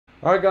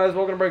All right, guys,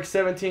 welcome to break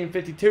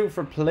 1752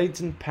 for Plates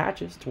and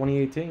Patches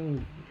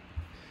 2018.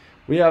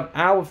 We have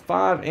Al with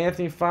 5,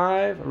 Anthony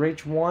 5,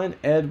 Rach 1,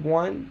 Ed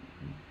 1,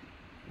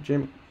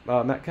 Jim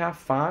Metcalf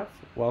 5.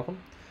 Welcome.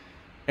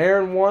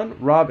 Aaron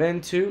 1, Rob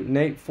N2,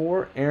 Nate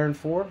 4, Aaron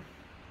 4,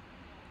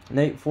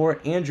 Nate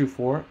 4, Andrew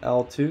 4,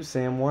 L2,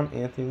 Sam 1,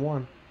 Anthony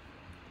 1.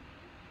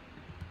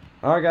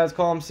 All right, guys,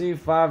 column C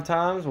 5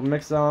 times. We'll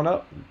mix it on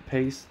up.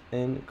 Paste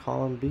in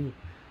column B.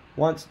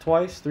 Once,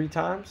 twice, 3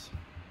 times.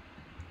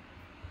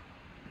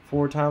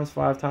 4 times,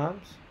 5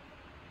 times.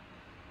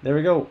 There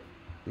we go.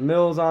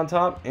 Mills on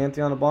top,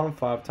 Anthony on the bottom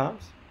 5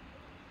 times.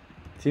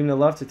 Team to the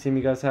left, the team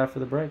you guys have for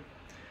the break.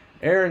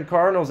 Aaron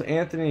Cardinals,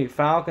 Anthony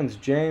Falcons,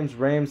 James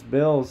Rams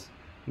Bills,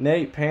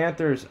 Nate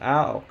Panthers,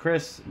 Al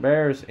Chris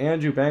Bears,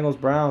 Andrew Bengals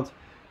Browns,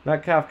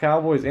 Metcalf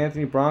Cowboys,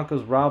 Anthony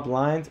Broncos, Rob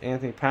Lions,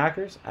 Anthony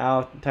Packers,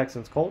 Al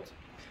Texans Colts,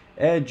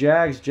 Ed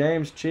Jags,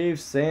 James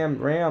Chiefs, Sam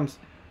Rams,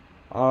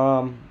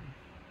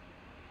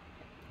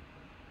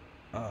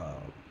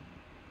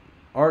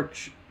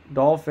 Arch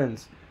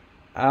Dolphins,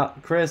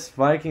 Chris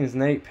Vikings,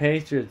 Nate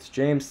Patriots,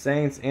 James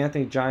Saints,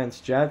 Anthony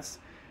Giants Jets,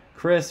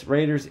 Chris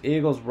Raiders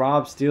Eagles,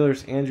 Rob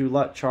Steelers, Andrew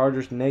Lutt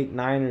Chargers, Nate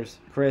Niners,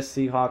 Chris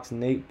Seahawks,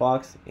 Nate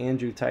Bucks,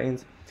 Andrew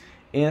Titans,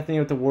 Anthony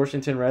with the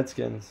Washington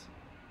Redskins.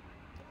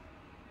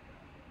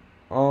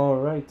 All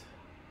right.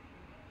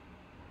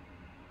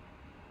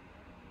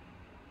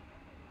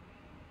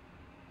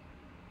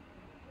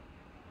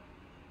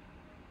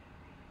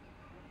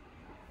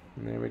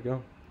 And there we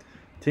go.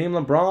 Team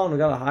LeBron, we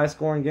got a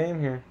high-scoring game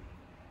here.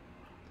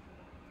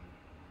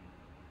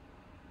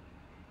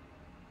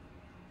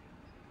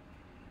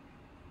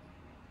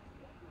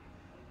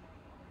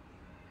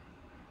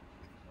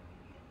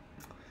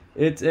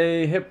 It's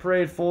a Hit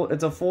Parade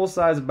it's a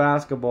full-size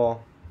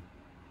basketball.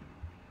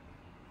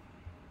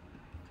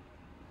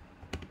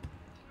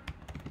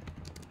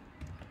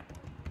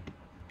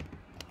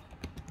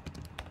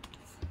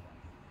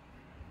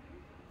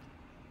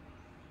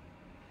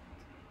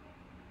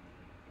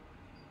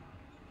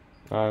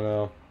 I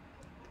know.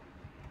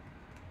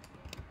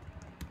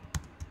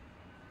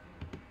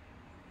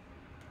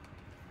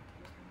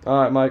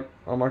 All right, Mike.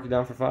 I'll mark you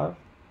down for 5.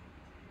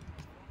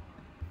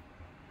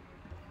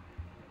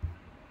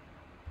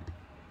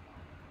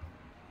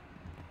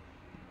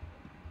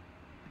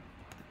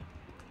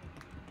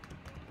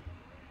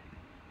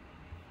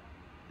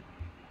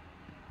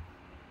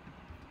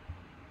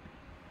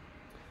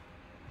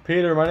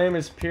 Peter, my name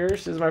is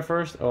Pierce. This is my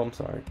first. Oh, I'm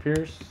sorry.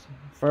 Pierce,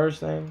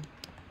 first name.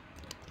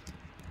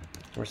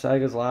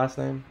 Orsega's last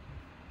name.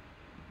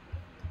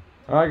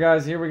 All right,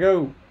 guys, here we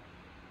go.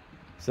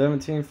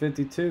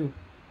 1752.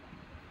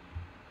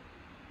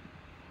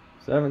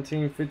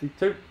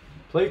 1752.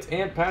 Plates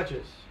and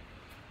patches.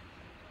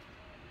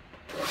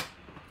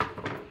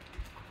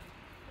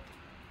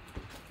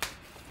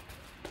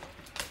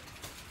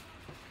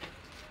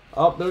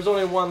 Oh, there's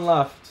only one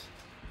left.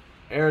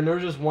 Aaron,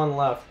 there's just one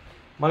left.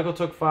 Michael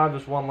took 5.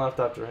 There's one left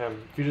after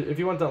him. If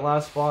you want that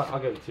last spot, I'll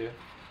give it to you.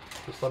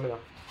 Just let me know.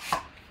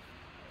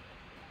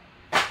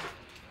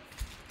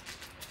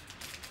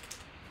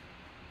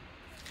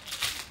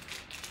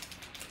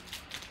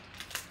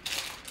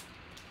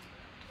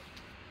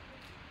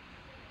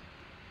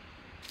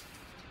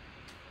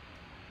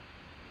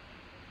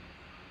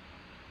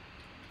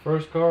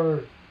 First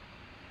card,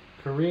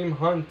 Kareem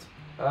Hunt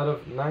out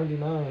of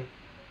 99.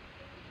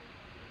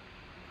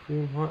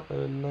 Kareem Hunt out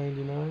of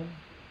 99.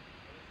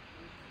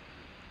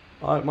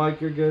 Alright, Mike,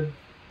 you're good.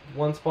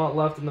 One spot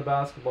left in the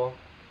basketball.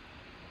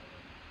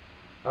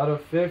 Out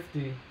of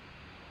 50,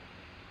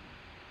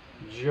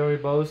 Joey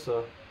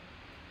Bosa.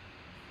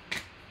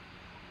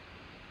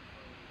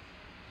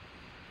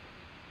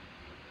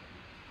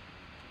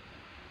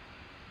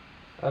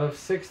 Out of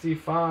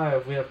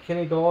 65, we have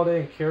Kenny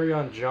Galladay and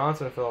Kerryon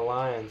Johnson for the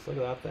Lions. Look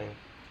at that thing.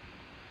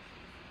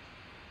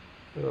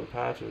 Look at the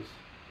patches.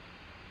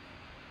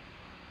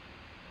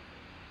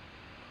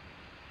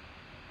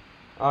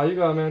 You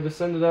got it, man. Just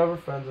send it over,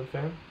 friends and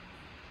fam.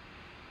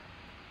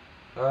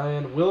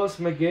 And Willis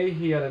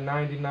McGahee at a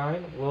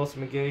 99. Willis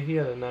McGahee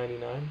at a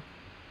 99.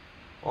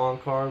 On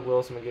card,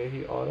 Willis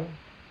McGahee auto.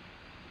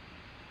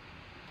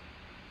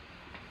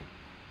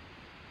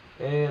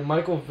 And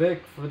Michael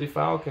Vick for the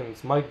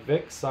Falcons. Mike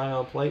Vick,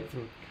 Scion Plate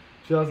from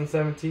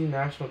 2017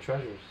 National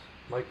Treasures.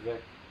 Mike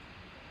Vick.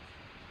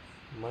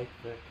 Mike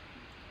Vick.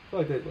 I feel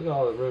like they look at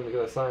all the room to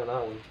get a sign on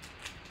that one.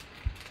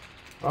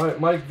 Alright,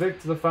 Mike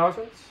Vick to the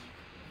Falcons.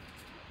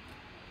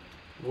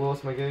 Willis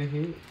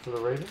McGahee to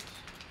the Ravens.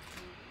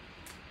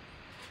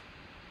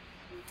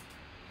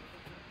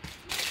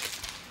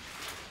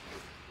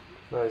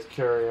 Nice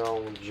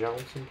Kerryon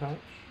Johnson patch.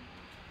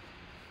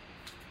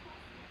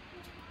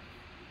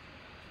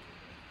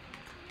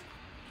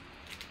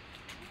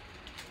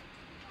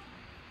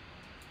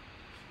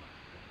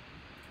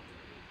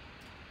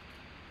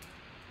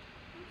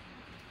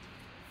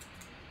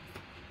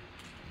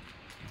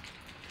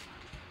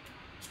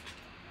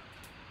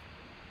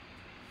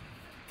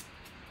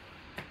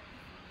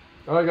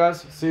 Alright,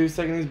 guys. See who's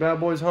taking these bad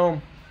boys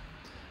home.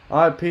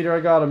 Alright, Peter, I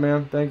got him,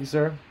 man. Thank you,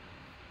 sir.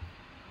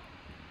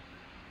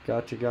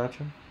 Gotcha,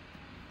 gotcha.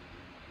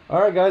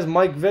 All right, guys.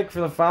 Mike Vick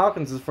for the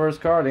Falcons. His first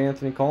card,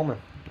 Anthony Coleman.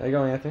 There you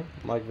go, Anthony.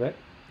 Mike Vick.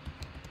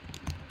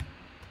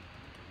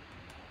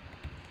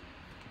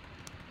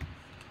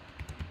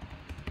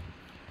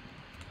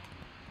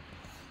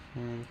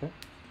 Okay.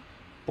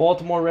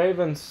 Baltimore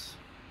Ravens.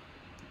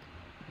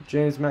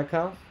 James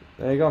Metcalf.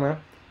 There you go, man.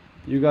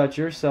 You got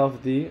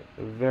yourself the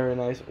very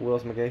nice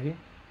Willis McGahee.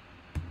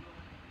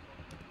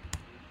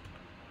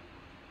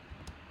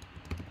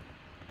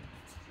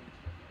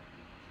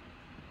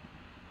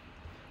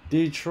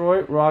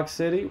 Detroit, Rock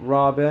City,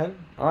 Rob N.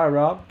 All right,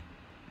 Rob.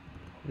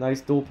 Nice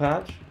dual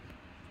patch.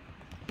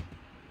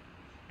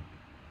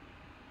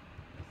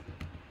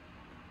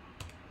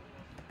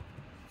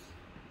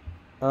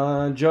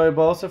 Joey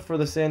Bosa for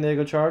the San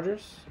Diego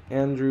Chargers.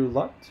 Andrew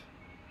Luck.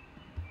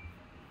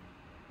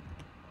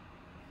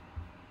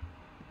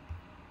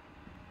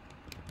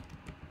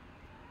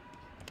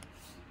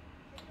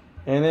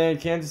 And then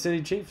Kansas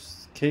City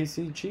Chiefs.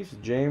 KC Chiefs.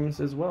 James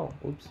as well.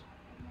 Oops.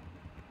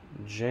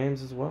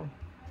 James as well.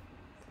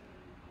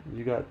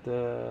 You got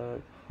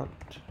the Hunt.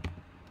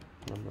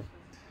 Remember.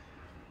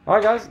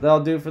 Alright, guys.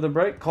 That'll do for the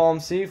break. Column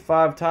C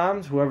 5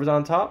 times. Whoever's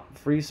on top.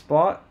 Free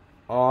spot.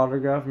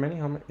 Autograph mini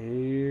helmet.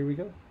 Here we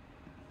go.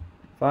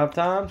 5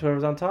 times.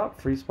 Whoever's on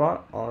top. Free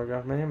spot.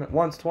 Autograph mini helmet.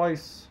 Once,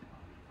 twice.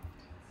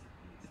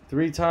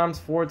 3 times.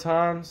 4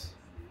 times.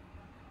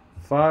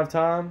 5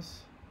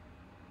 times.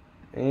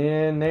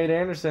 And Nate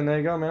Anderson. There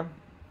you go, man.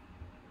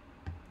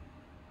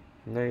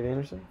 Nate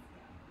Anderson.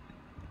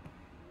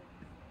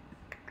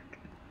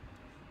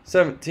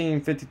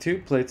 1752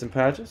 plates and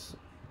patches.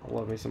 I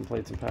love me some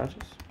plates and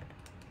patches.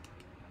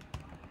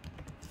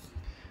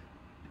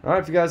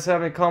 Alright, if you guys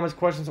have any comments,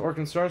 questions, or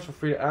concerns, feel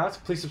free to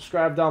ask. Please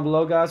subscribe down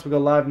below, guys. We go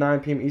live 9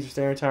 p.m. Eastern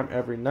Standard Time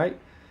every night.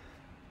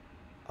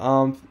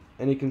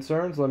 Any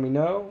concerns, let me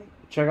know.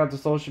 Check out the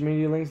social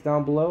media links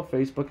down below,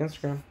 Facebook,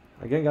 Instagram.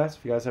 Again, guys,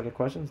 if you guys have any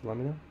questions, let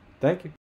me know. Thank you.